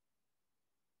 A.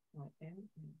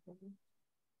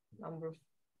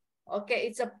 Okay,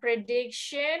 it's a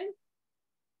prediction.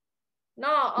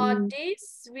 Now,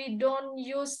 this we don't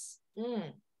use.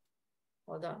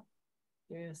 Hold on,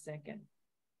 give me a second.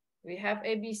 We have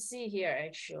ABC here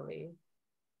actually.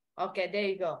 Okay, there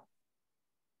you go.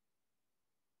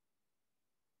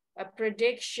 A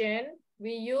prediction,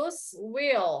 we use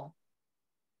will.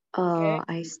 Oh, Okay.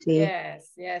 I see.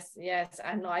 Yes.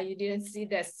 I know you didn't see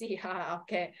that. See,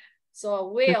 okay. So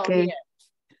will Okay. here.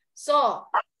 So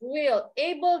will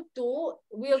able to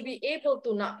will be able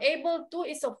to. Now able to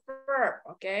is a verb.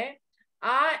 Okay.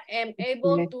 I am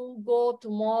able to go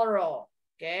tomorrow.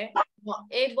 Okay. Now,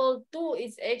 able to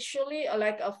is actually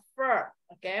like a verb.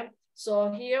 Okay.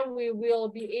 So here we will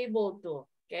be able to.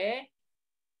 Okay.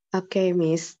 Okay,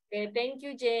 Miss. Okay. Thank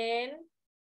you, Jane.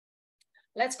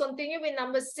 Let's continue with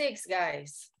number 6,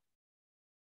 guys.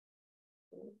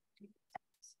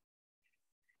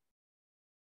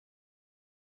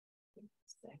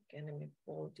 Second, let me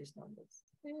pull this number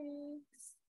 6.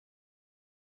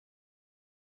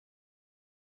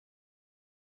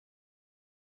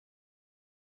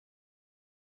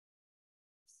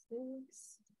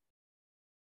 6.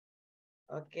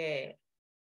 Okay.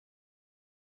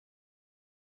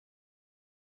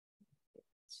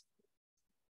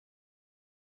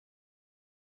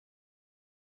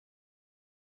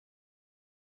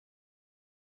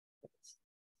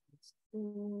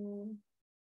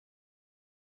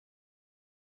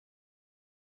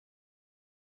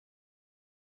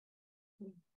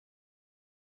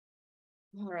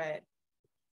 All right.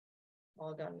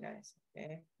 Hold on, guys.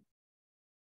 Okay.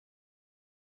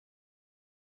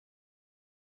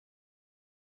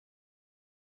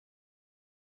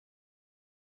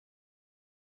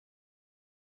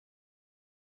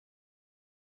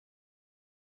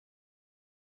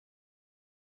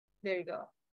 There you go.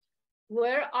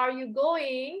 Where are you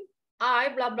going?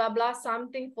 I blah, blah, blah,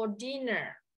 something for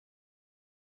dinner.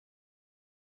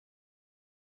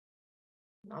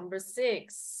 Number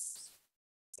 6.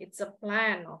 It's a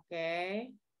plan,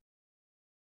 okay?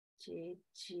 G.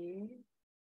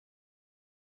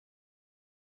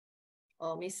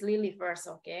 Oh, Miss Lily first,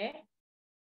 okay?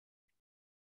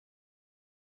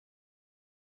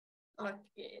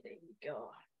 Okay, there you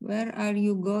go. Where are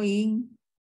you going?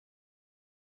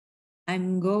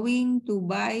 I'm going to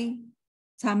buy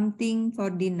something for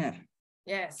dinner.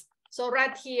 Yes. So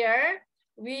right here,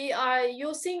 we are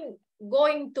using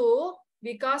going to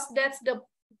because that's the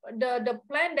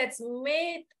plan that's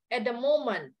made at the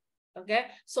moment. Oke,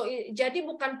 so jadi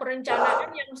bukan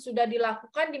perencanaan yang sudah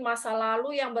dilakukan di masa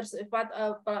lalu yang bersifat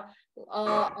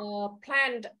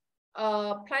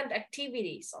planned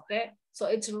activities. Oke, so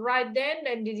it's right then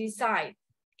and they decide.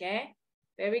 Okay,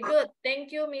 very good.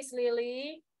 Thank you, Miss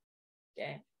Lily.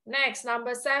 Okay, next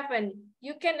number 7.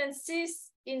 You can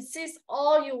insist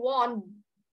all you want.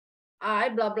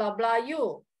 I blah blah blah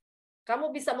you.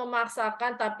 Kamu bisa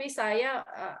memaksakan, tapi saya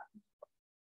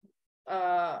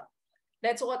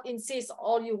that's what insist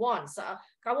all you want.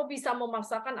 Kamu bisa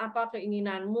memaksakan apa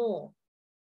keinginanmu.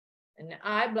 And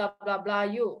I blah blah blah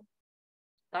you.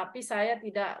 Tapi saya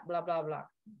tidak blah blah blah.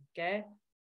 Okay.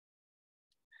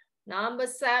 Number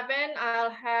 7,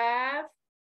 I'll have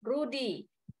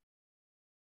Rudy.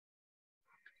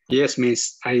 Yes,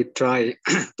 Miss. I try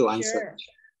to answer.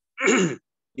 Sure.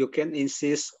 You can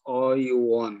insist all you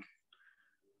want.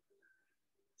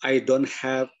 I don't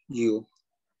have you.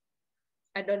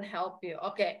 I don't help you.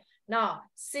 Okay. Now,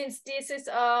 since this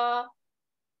is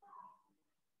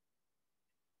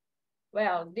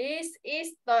this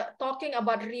is talking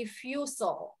about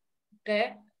refusal.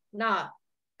 Okay. Nah,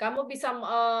 kamu bisa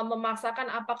memaksakan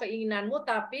apa keinginanmu,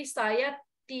 tapi saya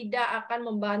tidak akan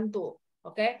membantu.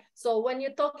 Okay. So when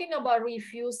you're talking about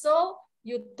refusal,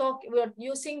 we're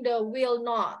using the will.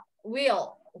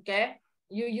 Okay.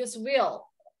 You use will.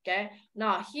 Okay.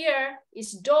 Now here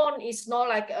is don't is not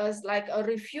like a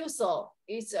refusal.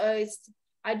 It's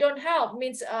I don't help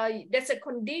means that's a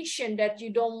condition that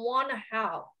you don't want to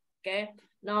help. Okay.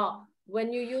 Now when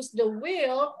you use the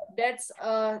will, that's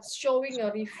showing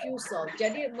a refusal.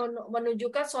 Jadi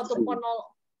menunjukkan suatu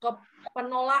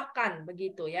penolakan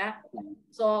begitu ya.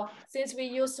 So since we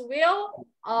use will,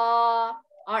 our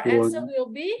answer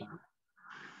will be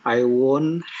I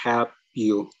won't help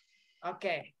you.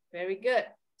 Okay. Very good.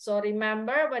 So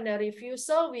remember, when a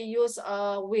refusal, we use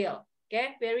will.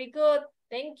 Okay, very good.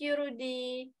 Thank you,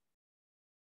 Rudy.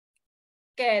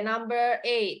 Okay, number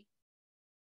 8.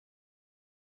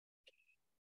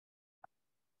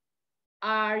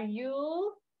 are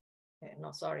you,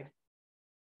 no, sorry.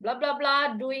 Blah, blah,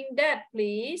 blah, doing that,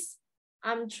 please.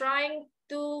 I'm trying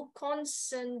to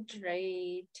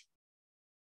concentrate.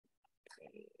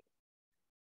 Okay.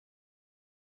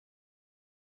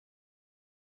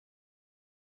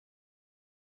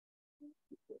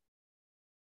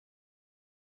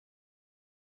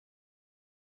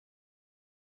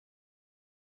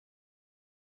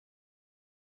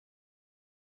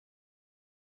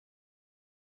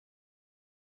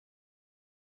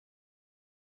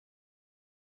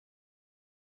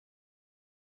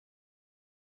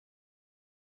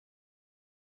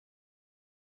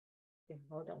 Okay,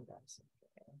 hold on, guys.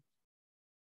 Okay.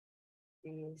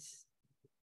 Please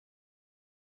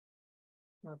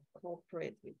not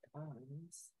cooperate with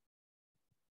us.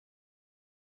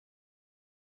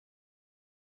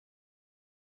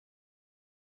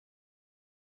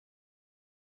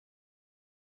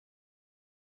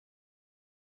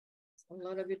 It's a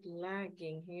little bit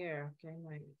lagging here. Okay,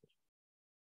 my.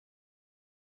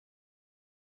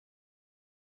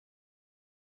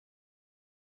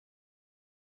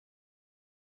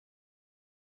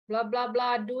 Blah, blah,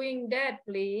 blah, doing that,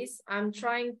 please. I'm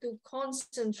trying to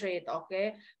concentrate,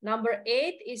 okay? Number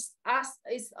 8 is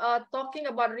talking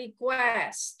about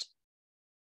request.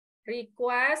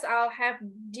 Request, I'll have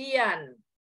Dian.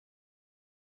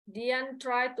 Dian,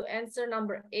 try to answer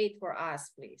number 8 for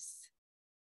us, please.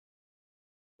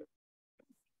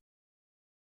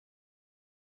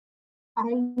 Are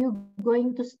you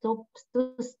going to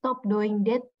stop doing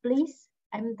that, please?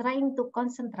 I'm trying to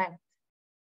concentrate.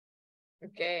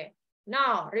 Okay.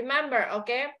 Now, remember,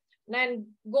 okay? Then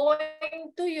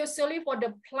going to usually for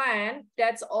the plan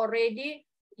that's already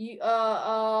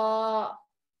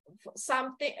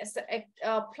something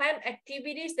plan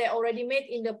activities they already made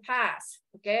in the past,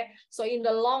 okay? So in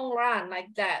the long run like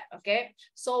that, okay?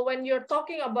 So when you're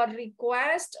talking about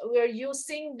request, we're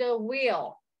using the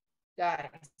will,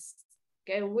 guys,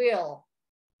 okay? Will.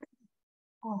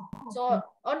 Oh, okay. So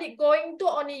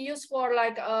only use for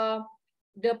like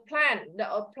the plan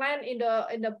in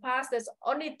the past. There's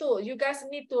only 2. You guys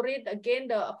need to read again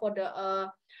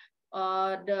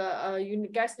you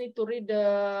guys need to read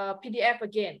the PDF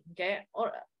again, okay?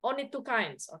 Or only 2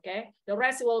 kinds, okay? The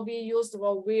rest will be used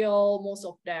for will, most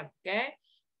of them, okay?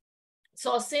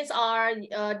 So since our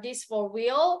this for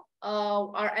will,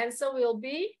 our answer will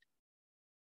be.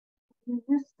 Can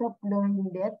you stop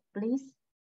doing that, please?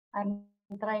 I'm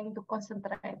trying to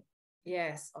concentrate.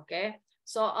 Yes, okay.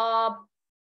 So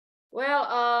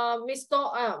well,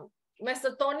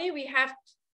 Mr. Tony, we have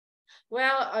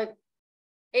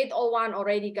 801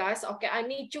 already, guys. Okay, I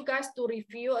need you guys to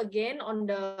review again on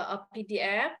the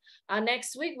PDF.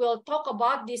 Next week we'll talk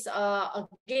about this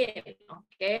again.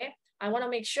 Okay, I want to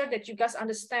make sure that you guys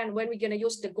understand when we're gonna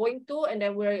use the going to, and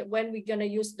then when we're gonna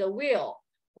use the will.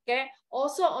 Okay.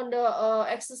 Also on the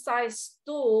exercise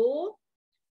 2,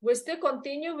 we still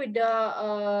continue with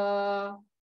the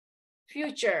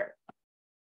future,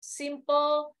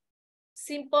 simple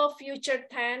future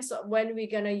tense. When we're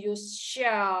gonna use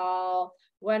shall,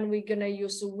 when we're gonna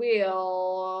use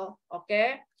will,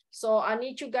 okay? So I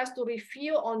need you guys to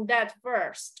review on that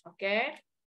first, okay?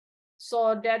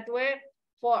 So that way,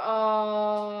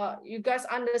 for you guys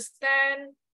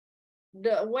understand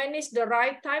when is the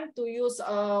right time to use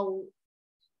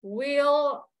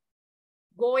will,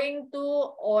 going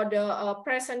to, or the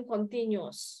present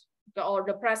continuous, or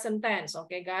the present tense,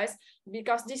 okay, guys?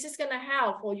 Because this is gonna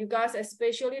help for you guys,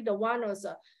 especially the one who's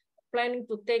planning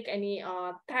to take any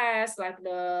test like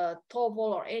the TOEFL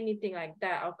or anything like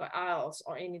that, okay, IELTS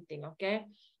or anything, okay?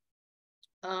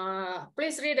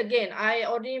 Please read again. I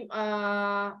already,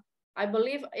 I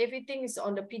believe everything is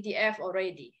on the PDF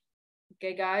already.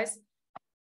 Okay, guys.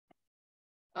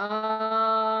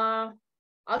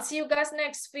 I'll see you guys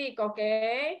next week,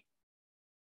 okay?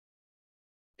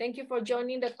 Thank you for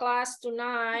joining the class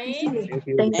tonight.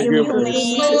 Thank you,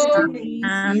 Miss.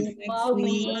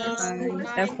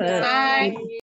 Bye. Bye.